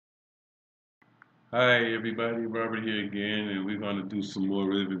Hi everybody, Robert here again, and we're going to do some more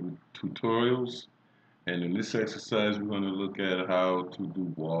Revit tutorials. And in this exercise, we're going to look at how to do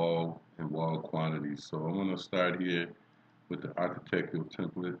wall and wall quantities. So I'm going to start here with the architectural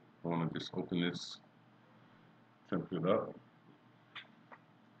template. I want to just open this template up,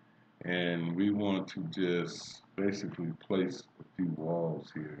 and we want to just basically place a few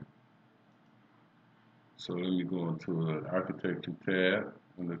walls here. So let me go into the architecture tab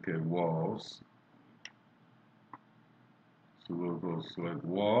and look at walls. So we'll go select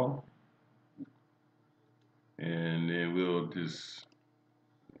wall. And then we'll just,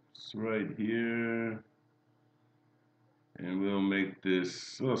 it's right here, and we'll make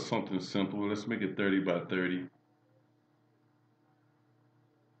this something simple. Let's make it 30 by 30.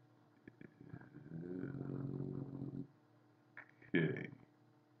 Okay.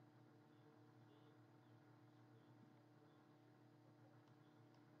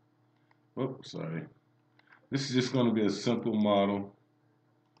 Oops, sorry. This is just going to be a simple model,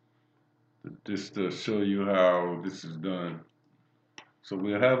 just to show you how this is done. So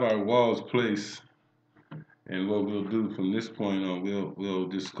we'll have our walls placed, and what we'll do from this point on, we'll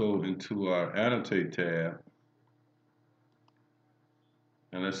just go into our annotate tab,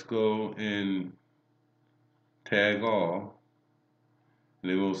 and let's go and tag all.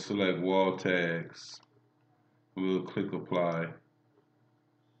 And then we'll select wall tags. We'll click apply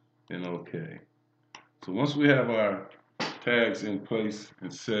and OK. So once we have our tags in place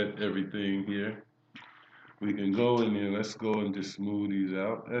and set everything here, we can go in there. Let's go and just smooth these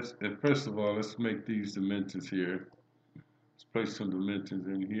out. And first of all, let's make these dimensions here. Let's place some dimensions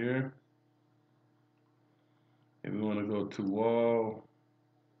in here. And we want to go to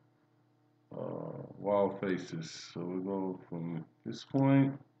wall faces. So we go from this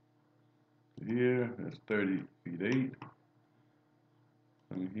point to here. That's 30 feet 8.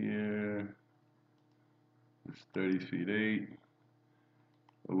 From here, it's 30 feet 8.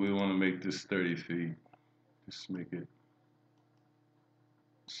 But we want to make this 30 feet. Just make it.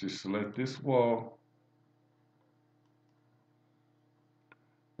 Let's just select this wall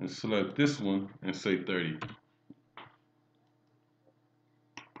and select this one and say 30.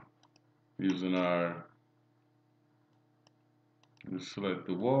 Using our, let's select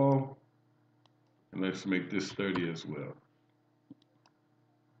the wall and let's make this 30 as well.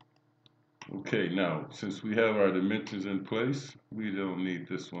 Okay, now since we have our dimensions in place, we don't need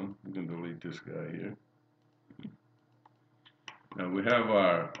this one. We can delete this guy here. Now we have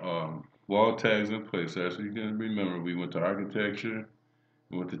our wall tags in place. As you can remember, we went to architecture,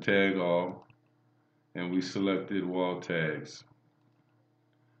 we went to tag all, and we selected wall tags.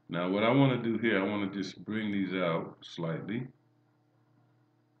 Now what I want to do here, I want to just bring these out slightly.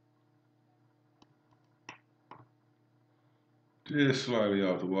 Just slightly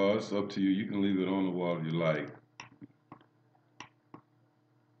off the wall. It's up to you. You can leave it on the wall if you like.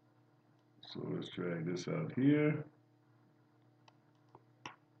 So let's drag this out here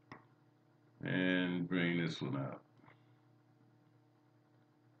and bring this one out.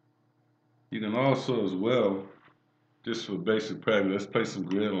 You can also as well, just for basic practice, let's place some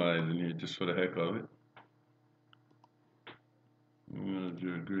grid lines in here just for the heck of it. I'm going to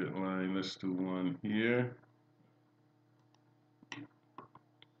do a grid line. Let's do one here.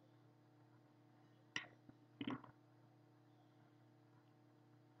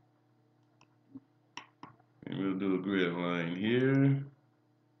 And we'll do a grid line here.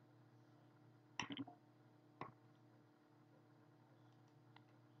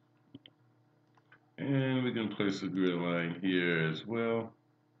 And we can place a grid line here as well.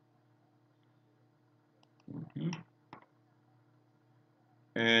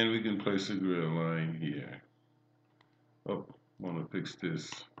 And we can place a grid line here. Oh, I want to fix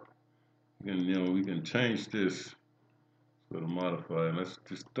this. Again, we can change this. So to modify, let's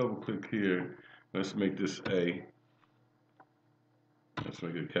just double click here. Let's make this A. Let's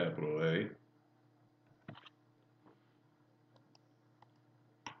make it capital A.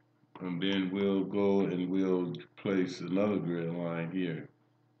 And then we'll go and we'll place another grid line here.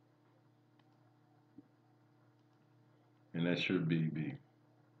 And that's your BB.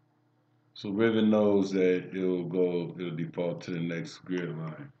 So Revit knows that it'll default to the next grid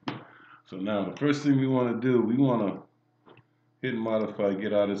line. So now the first thing we want to do, we want to hit modify,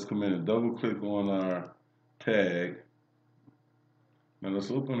 get out of this command, and double click on our tag. Now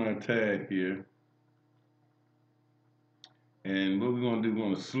let's open our tag here. And what we're going to do, we're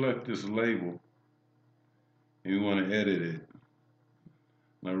going to select this label and we want to edit it.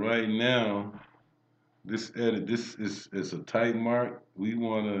 Now right now, this is a type mark. We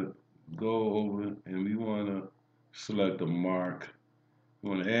want to go over and we want to select a mark We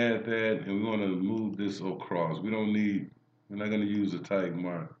want to add that, and we want to move this across. We're not going to use a type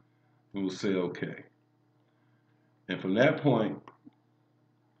mark. We'll say OK. And from that point,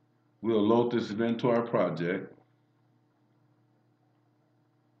 we'll load this into our project,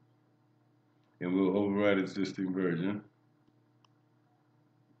 and we'll override existing version.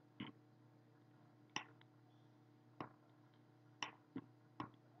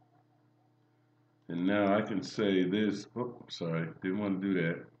 And now I can say this. Oh, sorry, didn't want to do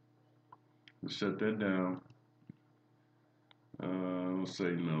that. Let's shut that down. We'll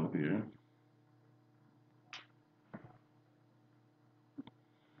say no here.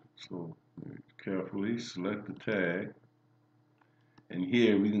 So carefully select the tag. And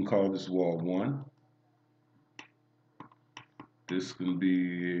here we can call this wall 1. This can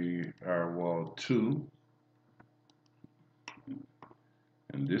be our wall 2.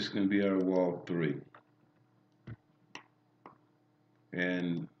 And this can be our wall 3.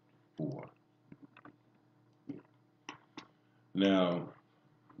 And 4. Now,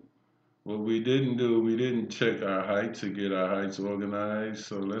 what we didn't do, we didn't check our height to get our heights organized.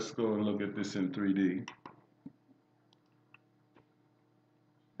 So let's go and look at this in 3D.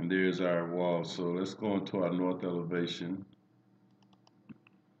 And there's our wall. So let's go into our north elevation.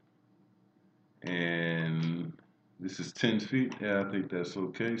 And this is 10 feet. Yeah, I think that's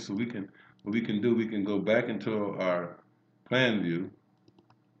okay. So what we can go back into our plan view.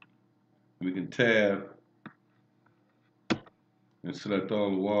 We can tab and select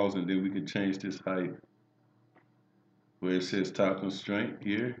all the walls, and then we can change this height where it says top constraint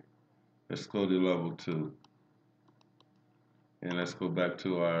here. Let's go to level 2. And let's go back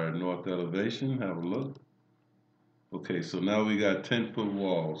to our north elevation, have a look. Okay, so now we got 10-foot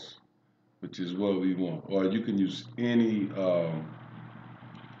walls, which is what we want. Or you can use any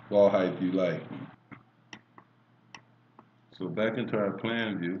wall height you like. So back into our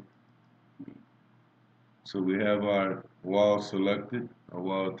plan view. So we have our wall selected, our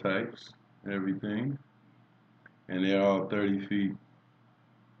wall types, everything. And they're all 30 feet.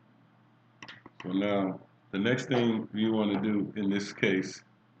 So now, the next thing you want to do in this case,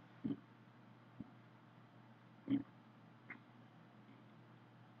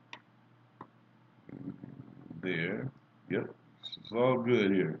 there, yep, it's all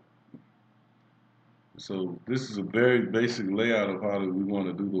good here. So this is a very basic layout of how we want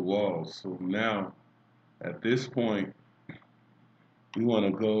to do the walls. So now, at this point, we want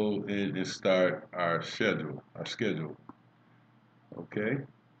to go in and start our schedule. Okay?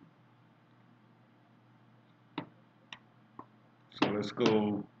 So let's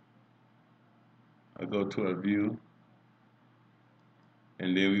go, I go to our view,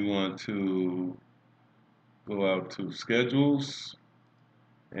 and then we want to go out to schedules,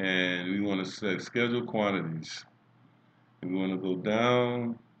 and we want to select schedule quantities. We want to go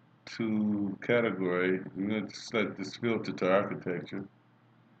down to category. We're going to select this filter to architecture,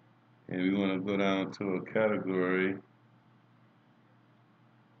 and we want to go down to a category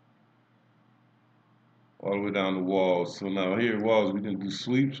all the way down to walls. So now here walls, we can do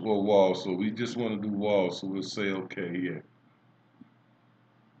sweeps or walls. So we just want to do walls, so we'll say okay here.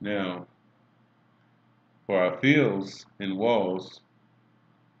 Now, for our fields and walls,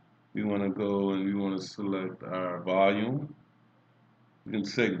 we want to go and we want to select our volume. We can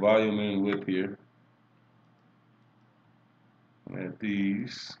select volume and width here. At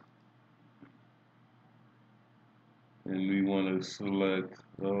these. And we want to select,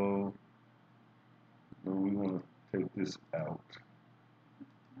 no, we want to take this out.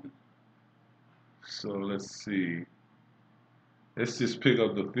 So let's see. Let's just pick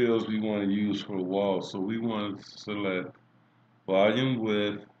up the fields we want to use for a wall. So we want to select volume,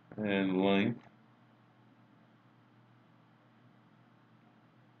 width, and length.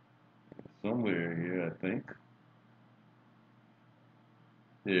 Somewhere here, I think.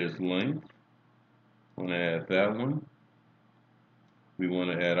 There's length. Want to add that one. We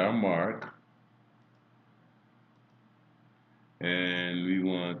want to add our mark. And we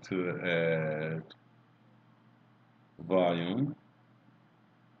want to add volume.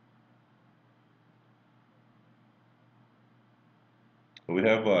 So we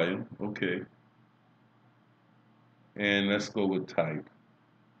have volume, okay. And let's go with type.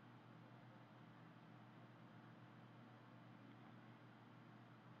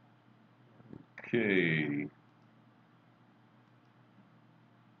 Okay.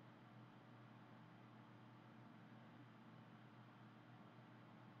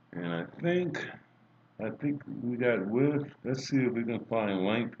 And I think we got width. Let's see if we can find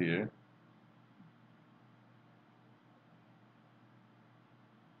length here.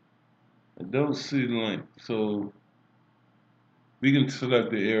 I don't see length. So We can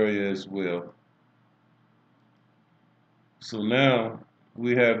select the area as well. So now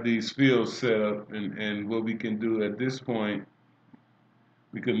we have these fields set up, and what we can do at this point,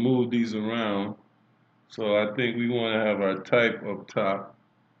 we can move these around. So I think we want to have our type up top.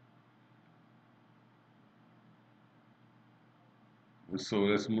 So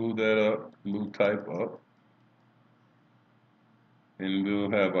let's move that up, move type up. And we'll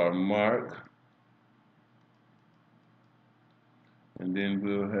have our mark. And then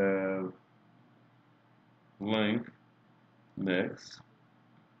we'll have length next.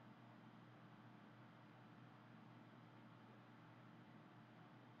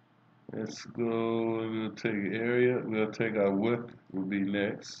 Let's go, we'll take area, we'll take our width, will be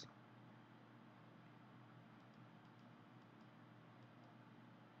next.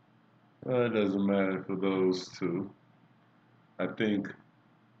 Well, it doesn't matter for those two. I think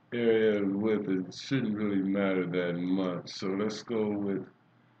area and width, it shouldn't really matter that much. So let's go with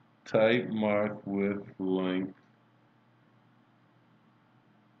type, mark, width, length.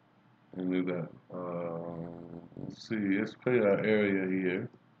 And do that. Let's see, let's put our area here.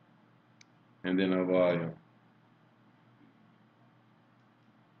 And then our volume.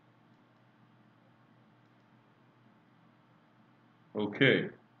 Okay.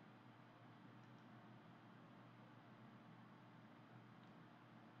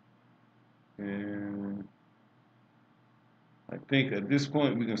 And I think at this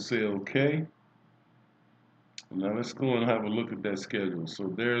point we can say okay. Now let's go and have a look at that schedule.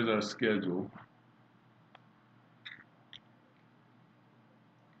 So there's our schedule.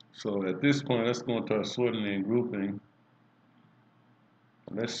 So at this point, let's go into our sorting and grouping.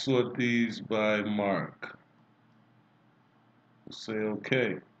 Let's sort these by mark. We'll say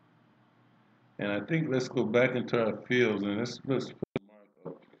okay. And I think let's go back into our fields and let's put the mark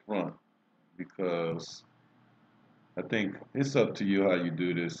up front, because I think it's up to you how you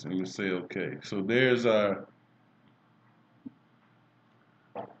do this. And we'll say okay. So there's our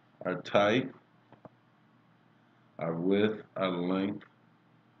type, our width, our length,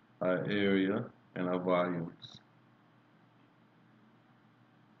 our area, and our volumes.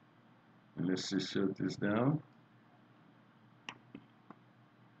 And let's just shut this down.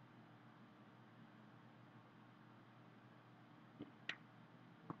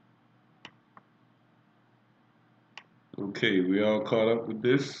 Okay, we all caught up with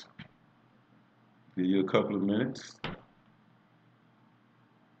this? Give you a couple of minutes.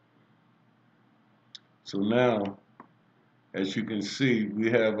 So now, as you can see,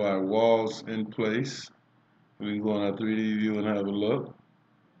 we have our walls in place. We can go on our 3D view and have a look.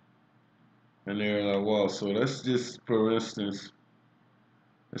 And there are our walls. So let's just, for instance,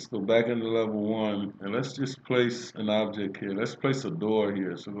 let's go back into level 1 and let's just place an object here. Let's place a door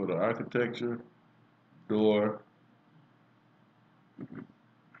here. So go to architecture, door.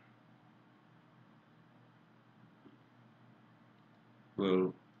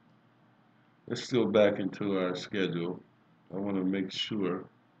 So let's go back into our schedule. I want to make sure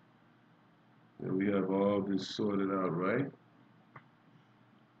that we have all this sorted out right.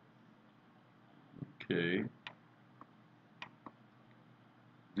 Okay.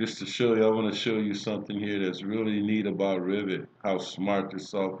 Just to show you, I want to show you something here that's really neat about Revit, how smart this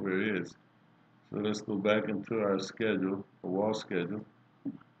software is. So let's go back into our schedule, a wall schedule.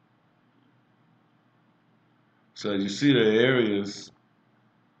 So as you see, the areas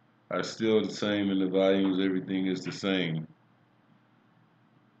are still the same and the volumes, everything is the same,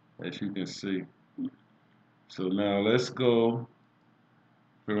 as you can see. So now let's go,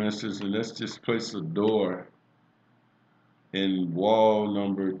 for instance, and let's just place a door in wall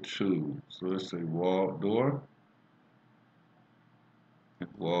number 2. So let's say wall door,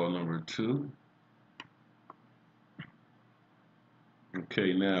 wall number 2.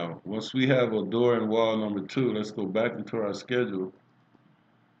 Okay, now once we have a door in wall number 2, let's go back into our schedule.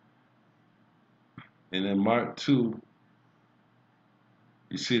 And then mark 2,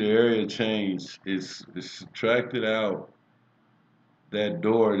 you see the area change. It's subtracted out that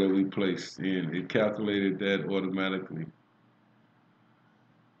door that we placed in. It calculated that automatically.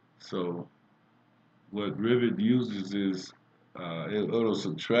 So what Revit uses is it'll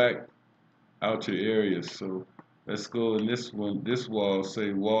subtract out your areas. So let's go in this one, this wall,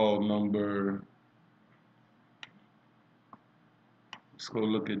 say wall number, let's go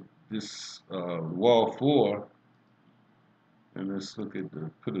look at this wall 4, and let's look at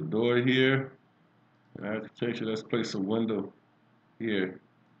put a door here. In architecture, let's place a window here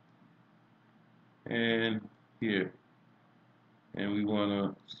and here. And we want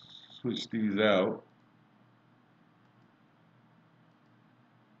to switch these out.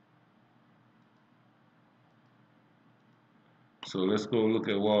 So let's go look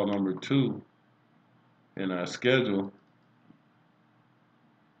at wall number 2 in our schedule.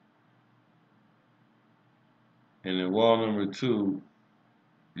 And in wall number 2,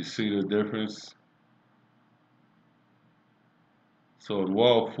 you see the difference? So in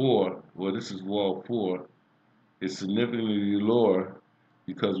wall 4, well, this is wall 4, it's significantly lower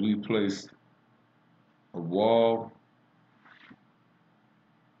because we placed a wall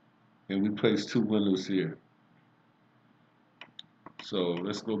and we placed 2 windows here. So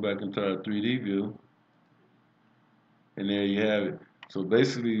let's go back into our 3D view, and there you have it. So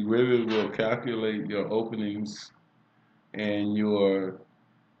basically, Revit will calculate your openings and your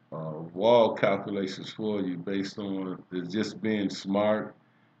wall calculations for you based on it just being smart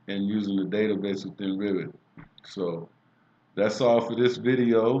and using the database within Revit. So that's all for this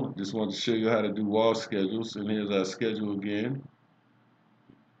video. Just wanted to show you how to do wall schedules, and here's our schedule again.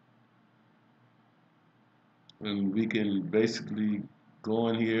 And we can basically go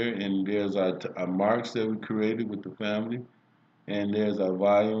in here, and there's our marks that we created with the family, and there's our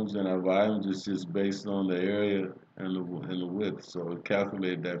volumes, and our volumes is just based on the area and the width. So it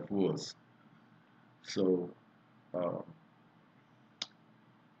calculated that for us. So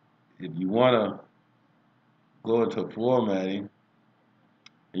if you want to go into formatting,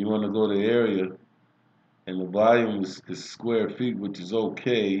 and you want to go to area, and the volume is square feet, which is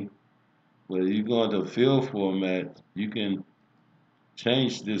okay. But if you go into fill format, you can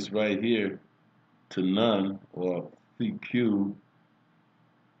change this right here to none or feet cubed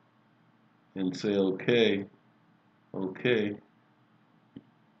and say okay, okay.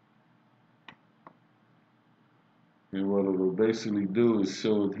 And what it will basically do is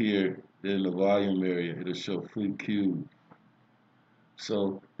show it here in the volume area. It'll show feet cubed.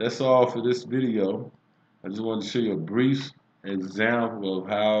 So that's all for this video. I just wanted to show you a brief example of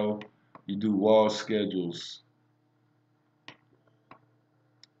how you do wall schedules.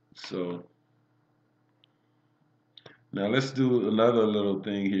 So now let's do another little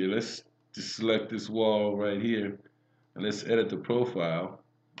thing here. Let's just select this wall right here and let's edit the profile.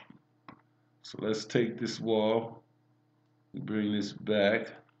 So let's take this wall and bring this back.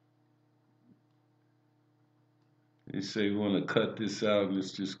 And say we want to cut this out, and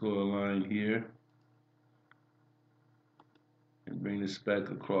let's just go a line here and bring this back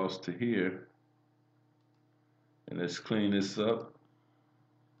across to here. And let's clean this up.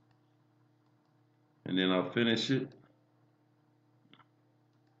 And then I'll finish it.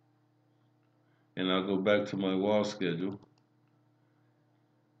 And I'll go back to my wall schedule.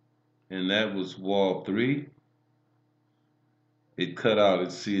 And that was wall 3. It cut out,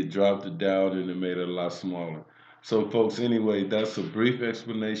 and see it dropped it down and it made it a lot smaller. So folks, anyway, that's a brief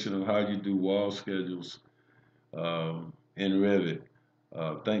explanation of how you do wall schedules in Revit.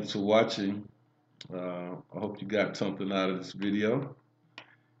 Thanks for watching. I hope you got something out of this video.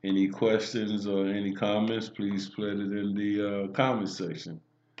 Any questions or any comments, please put it in the comment section.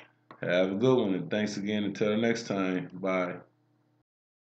 Have a good one, and thanks again. Until next time, bye.